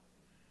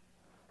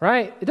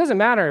 right? It doesn't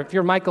matter if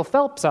you're Michael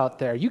Phelps out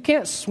there. You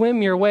can't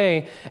swim your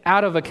way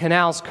out of a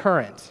canal's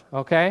current,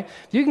 okay?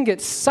 You can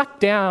get sucked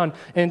down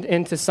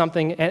into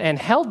something and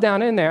held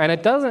down in there, and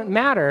it doesn't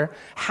matter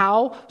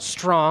how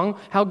strong,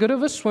 how good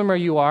of a swimmer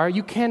you are,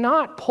 you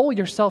cannot pull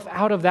yourself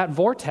out of that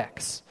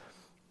vortex,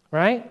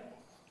 right?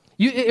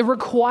 It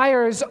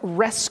requires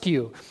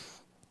rescue,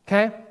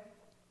 okay?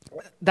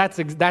 That's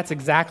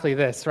exactly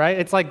this, right?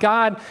 It's like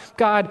God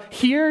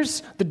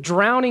hears the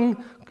drowning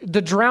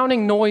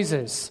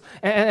noises,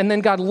 and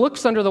then God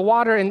looks under the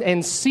water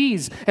and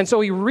sees, and so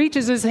he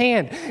reaches his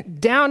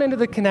hand down into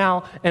the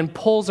canal and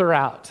pulls her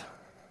out.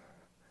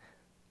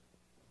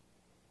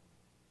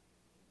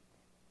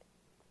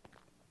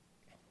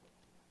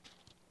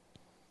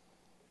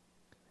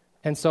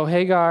 And so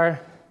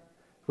Hagar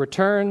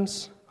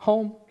returns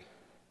home.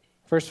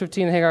 Verse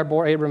 15, Hagar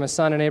bore Abram a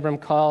son, and Abram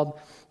called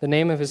the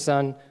name of his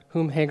son,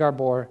 whom Hagar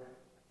bore,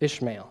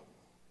 Ishmael.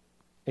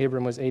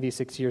 Abram was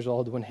 86 years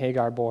old when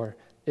Hagar bore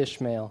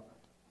Ishmael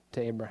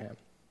to Abraham.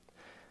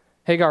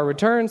 Hagar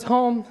returns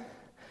home.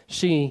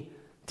 She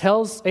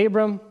tells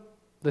Abram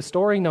the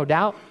story, no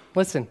doubt.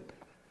 Listen,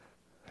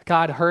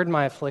 God heard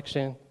my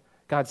affliction.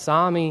 God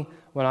saw me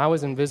when I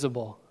was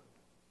invisible.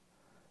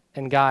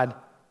 And God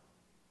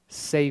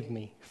saved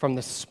me from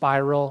the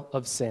spiral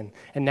of sin.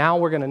 And now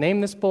we're going to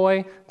name this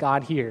boy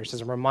God Hears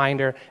as a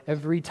reminder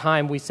every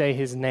time we say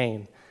his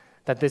name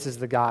that this is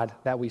the God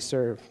that we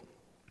serve.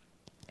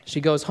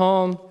 She goes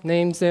home,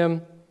 names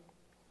him,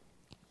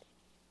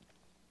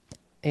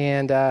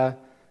 and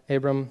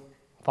Abram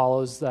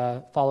follows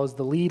the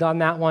lead on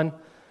that one.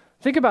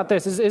 Think about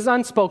this. It's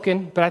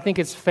unspoken, but I think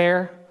it's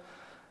fair.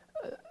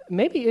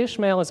 Maybe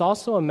Ishmael is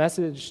also a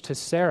message to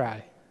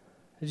Sarai.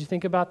 Did you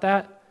think about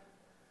that?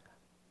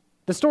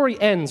 The story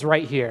ends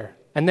right here,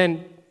 and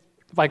then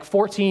like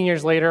 14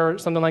 years later or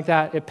something like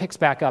that, it picks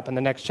back up in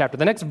the next chapter.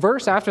 The next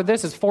verse after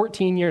this is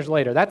 14 years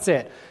later. That's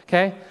it,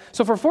 okay?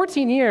 So for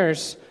 14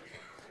 years,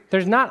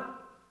 there's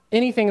not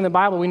anything in the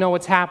Bible. We know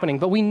what's happening,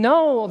 but we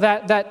know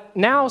that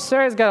now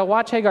Sarah's got to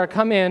watch Hagar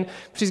come in.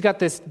 She's got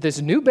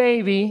this new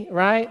baby,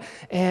 right?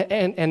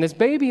 And this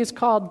baby is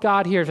called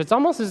God Hears. It's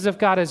almost as if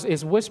God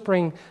is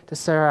whispering to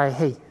Sarai,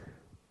 hey,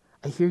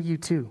 I hear you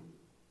too.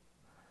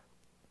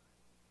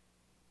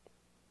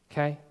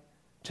 Okay?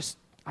 Just,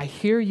 I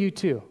hear you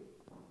too.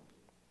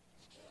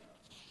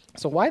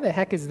 So why the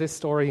heck is this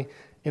story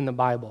in the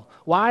Bible?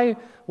 Why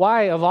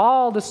of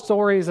all the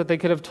stories that they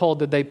could have told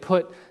did they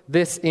put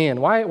this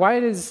in? Why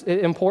is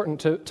it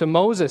important to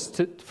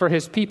Moses, for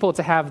his people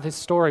to have this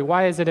story?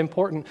 Why is it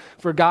important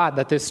for God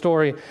that this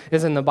story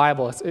is in the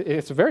Bible?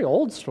 It's a very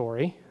old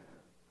story.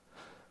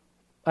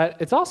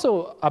 It's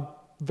also a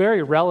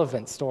very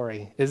relevant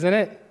story, isn't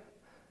it?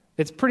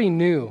 It's pretty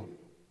new.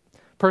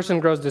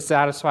 Person grows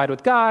dissatisfied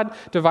with God,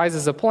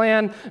 devises a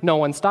plan, no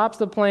one stops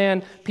the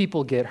plan,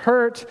 people get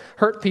hurt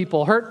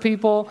people hurt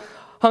people,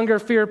 hunger,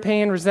 fear,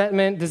 pain,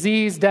 resentment,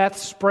 disease, death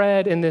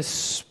spread in this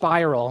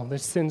spiral,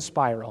 this sin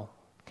spiral,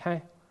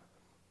 okay?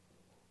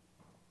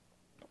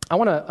 I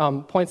want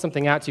to point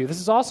something out to you. This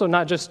is also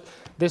not just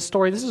this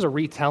story, this is a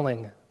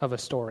retelling of a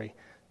story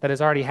that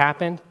has already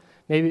happened.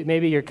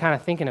 Maybe you're kind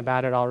of thinking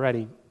about it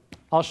already.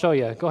 I'll show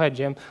you. Go ahead,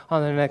 Jim,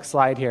 on the next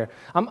slide here.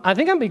 I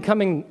think I'm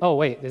becoming, oh,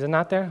 wait, is it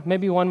not there?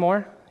 Maybe one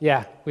more?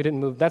 Yeah, we didn't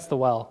move. That's the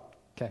well.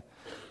 Okay.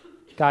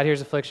 God hears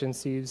affliction,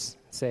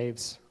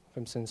 saves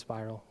from sin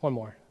spiral. One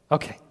more.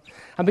 Okay.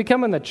 I'm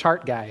becoming the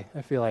chart guy,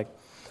 I feel like.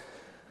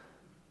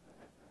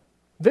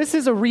 This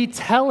is a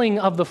retelling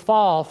of the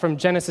fall from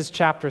Genesis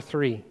chapter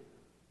 3.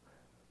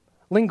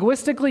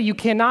 Linguistically, you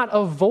cannot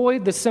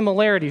avoid the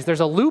similarities. There's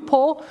a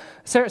loophole.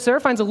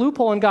 Sarah finds a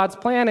loophole in God's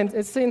plan, and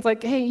it seems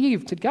like, hey,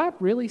 Eve, did God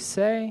really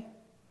say?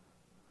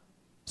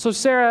 So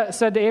Sarah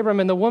said to Abram,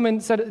 and the woman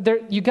said,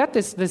 you got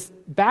this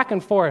back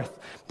and forth,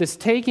 this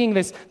taking,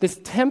 this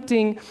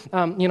tempting,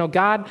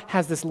 God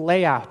has this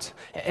layout.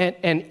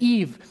 And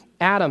Eve,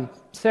 Adam,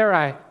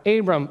 Sarai,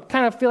 Abram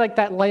kind of feel like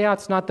that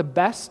layout's not the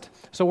best,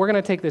 so we're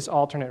going to take this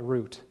alternate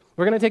route.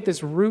 We're going to take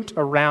this route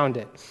around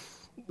it.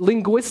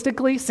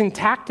 Linguistically,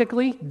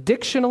 syntactically,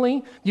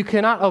 dictionally, you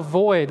cannot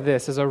avoid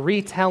this as a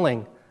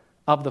retelling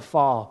of the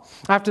fall.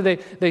 After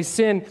they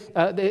sin,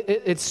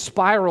 it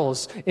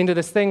spirals into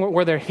this thing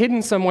where they're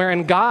hidden somewhere,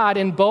 and God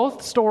in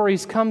both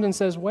stories comes and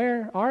says,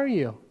 where are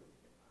you?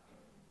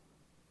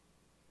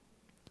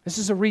 This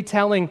is a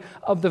retelling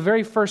of the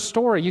very first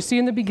story. You see,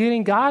 in the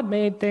beginning, God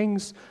made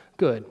things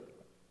good.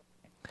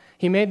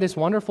 He made this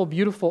wonderful,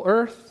 beautiful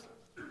earth.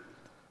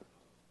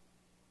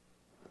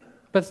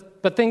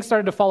 But things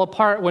started to fall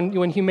apart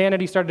when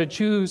humanity started to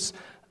choose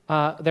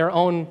their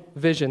own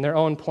vision, their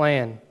own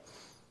plan.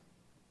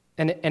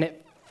 And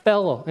it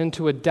fell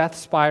into a death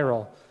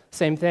spiral.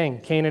 Same thing,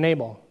 Cain and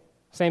Abel.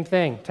 Same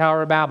thing,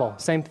 Tower of Babel.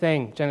 Same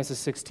thing, Genesis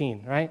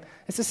 16, right?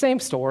 It's the same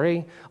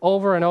story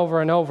over and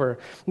over and over.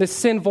 This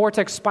sin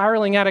vortex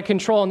spiraling out of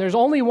control, and there's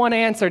only one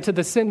answer to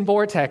the sin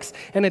vortex,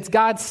 and it's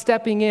God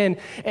stepping in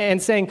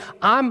and saying,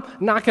 I'm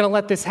not going to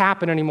let this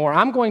happen anymore.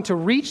 I'm going to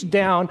reach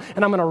down,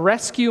 and I'm going to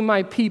rescue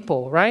my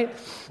people, right?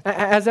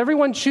 As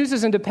everyone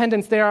chooses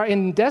independence, they are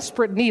in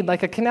desperate need,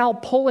 like a canal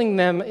pulling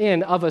them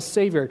in of a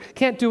Savior.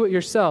 Can't do it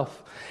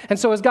yourself. And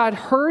so as God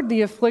heard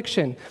the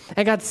affliction,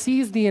 and God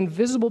sees the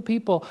invisible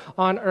people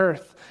on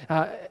earth,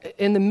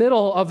 in the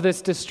middle of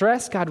this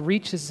distress, God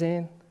reaches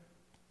in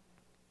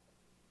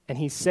and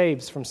he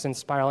saves from sin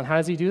spiral. And how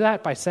does he do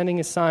that? By sending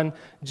his son,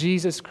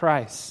 Jesus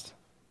Christ,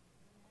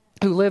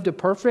 who lived a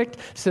perfect,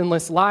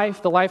 sinless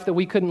life, the life that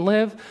we couldn't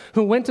live,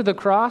 who went to the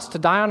cross to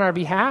die on our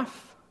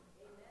behalf.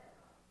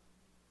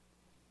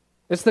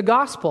 It's the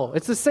gospel.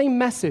 It's the same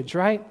message,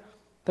 right?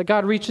 That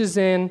God reaches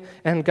in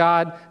and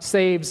God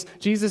saves.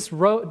 Jesus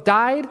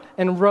died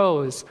and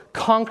rose,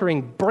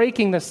 conquering,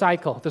 breaking the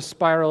cycle, the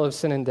spiral of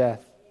sin and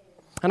death.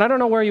 And I don't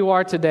know where you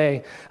are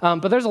today,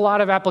 but there's a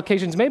lot of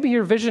applications. Maybe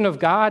your vision of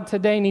God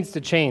today needs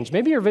to change.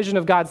 Maybe your vision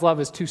of God's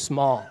love is too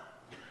small.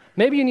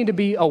 Maybe you need to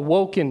be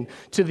awoken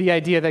to the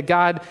idea that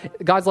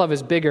God's love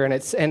is bigger,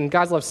 and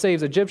God's love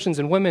saves Egyptians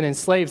and women and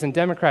slaves and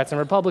Democrats and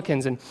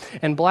Republicans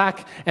and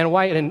black and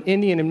white and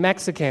Indian and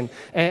Mexican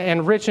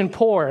and rich and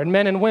poor and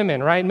men and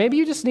women, right? Maybe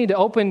you just need to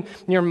open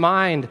your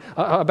mind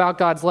about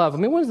God's love. I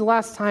mean, when was the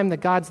last time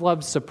that God's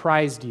love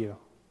surprised you?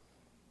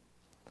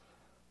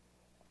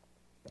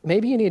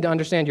 Maybe you need to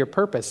understand your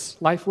purpose.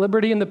 Life,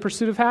 liberty, and the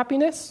pursuit of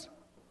happiness?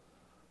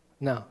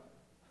 No.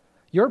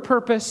 Your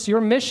purpose,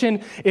 your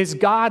mission is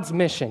God's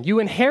mission. You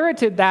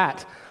inherited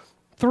that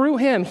through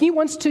him. He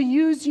wants to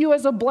use you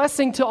as a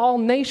blessing to all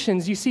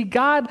nations. You see,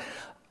 God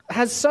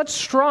has such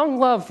strong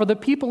love for the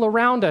people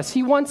around us.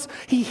 He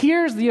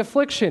hears the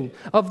affliction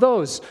of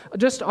those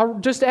just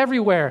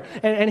everywhere.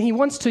 And he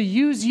wants to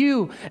use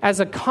you as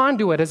a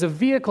conduit, as a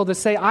vehicle to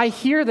say, I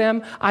hear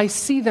them, I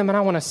see them, and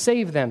I want to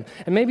save them.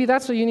 And maybe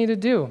that's what you need to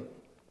do.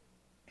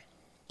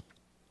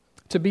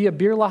 To be a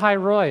Bir Lahai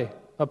Roi,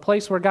 a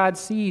place where God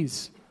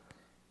sees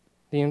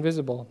the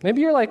invisible. Maybe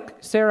you're like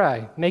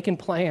Sarai, making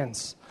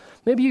plans.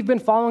 Maybe you've been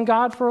following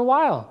God for a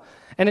while,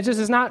 and it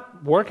just is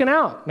not working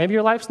out. Maybe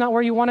your life's not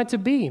where you want it to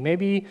be.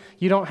 Maybe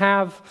you don't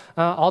have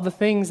all the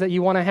things that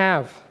you want to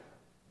have.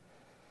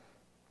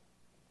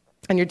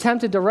 And you're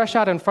tempted to rush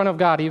out in front of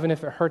God, even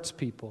if it hurts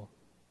people.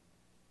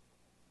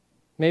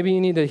 Maybe you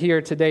need to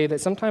hear today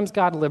that sometimes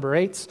God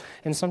liberates,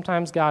 and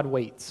sometimes God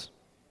waits.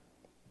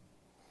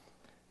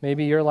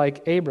 Maybe you're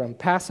like Abram,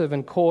 passive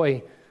and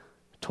coy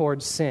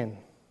towards sin.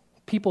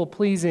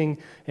 People-pleasing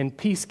and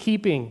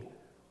peacekeeping,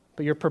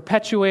 but you're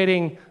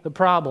perpetuating the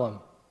problem.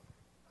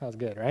 That was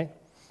good, right?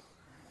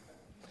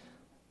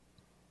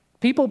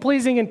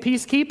 People-pleasing and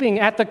peacekeeping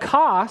at the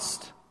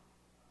cost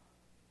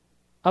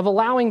of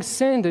allowing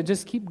sin to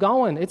just keep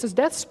going. It's a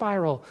death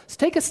spiral. Let's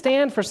take a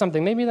stand for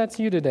something. Maybe that's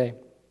you today.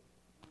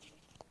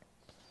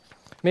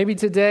 Maybe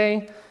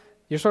today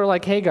you're sort of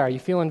like Hagar. You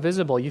feel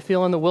invisible. You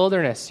feel in the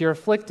wilderness. You're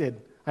afflicted.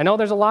 I know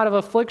there's a lot of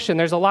affliction.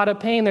 There's a lot of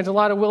pain. There's a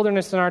lot of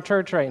wilderness in our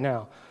church right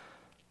now.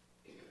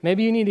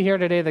 Maybe you need to hear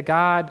today that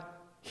God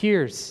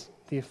hears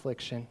the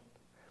affliction.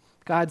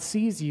 God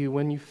sees you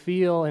when you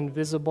feel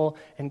invisible,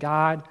 and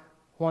God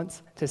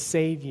wants to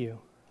save you.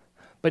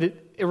 But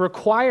it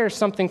requires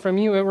something from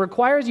you. It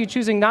requires you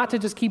choosing not to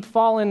just keep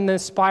falling in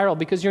this spiral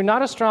because you're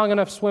not a strong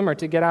enough swimmer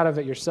to get out of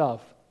it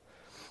yourself.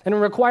 And it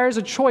requires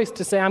a choice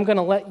to say, I'm going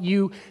to let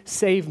you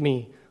save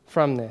me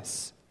from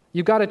this.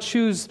 You've got to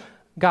choose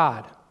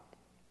God.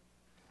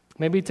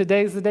 Maybe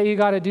today's the day you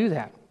got to do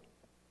that.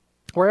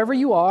 Wherever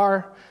you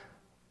are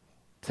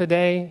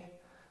today,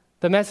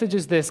 the message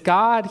is this: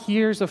 God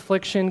hears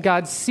affliction,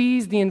 God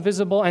sees the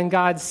invisible, and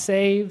God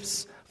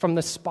saves from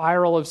the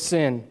spiral of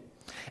sin.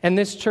 And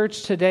this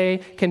church today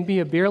can be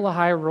a Bir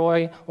Lahai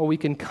Roi, where we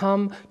can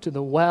come to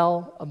the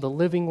well of the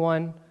living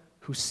one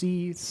who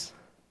sees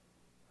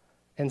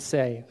and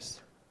saves.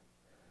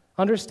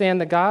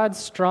 Understand that God's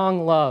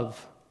strong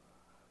love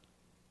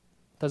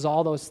does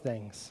all those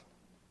things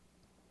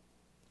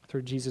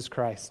through Jesus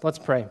Christ. Let's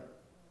pray.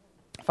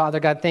 Father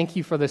God, thank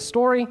you for this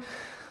story.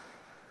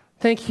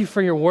 Thank you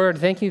for your word.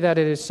 Thank you that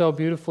it is so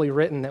beautifully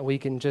written that we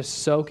can just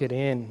soak it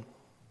in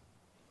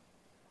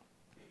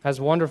as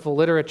wonderful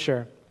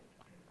literature.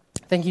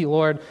 Thank you,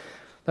 Lord,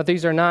 that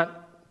these are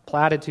not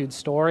platitude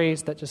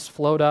stories that just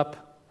float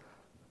up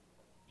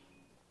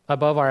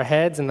above our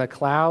heads in the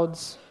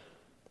clouds.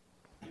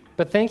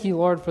 But thank you,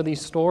 Lord, for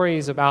these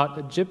stories about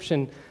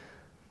Egyptian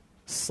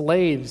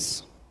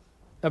slaves,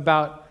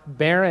 about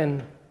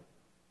barren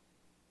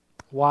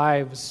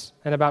wives,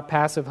 and about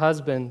passive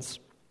husbands.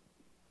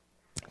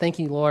 Thank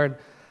you, Lord,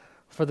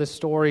 for the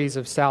stories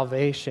of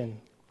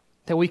salvation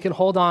that we can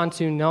hold on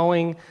to,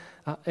 knowing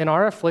in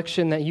our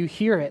affliction that you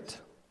hear it,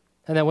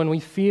 and that when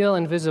we feel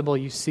invisible,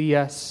 you see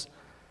us,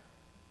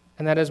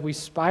 and that as we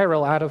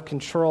spiral out of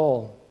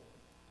control,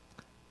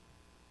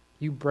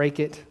 you break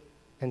it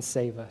and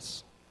save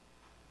us.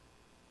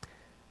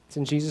 It's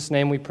in Jesus'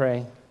 name we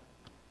pray.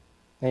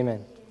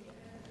 Amen.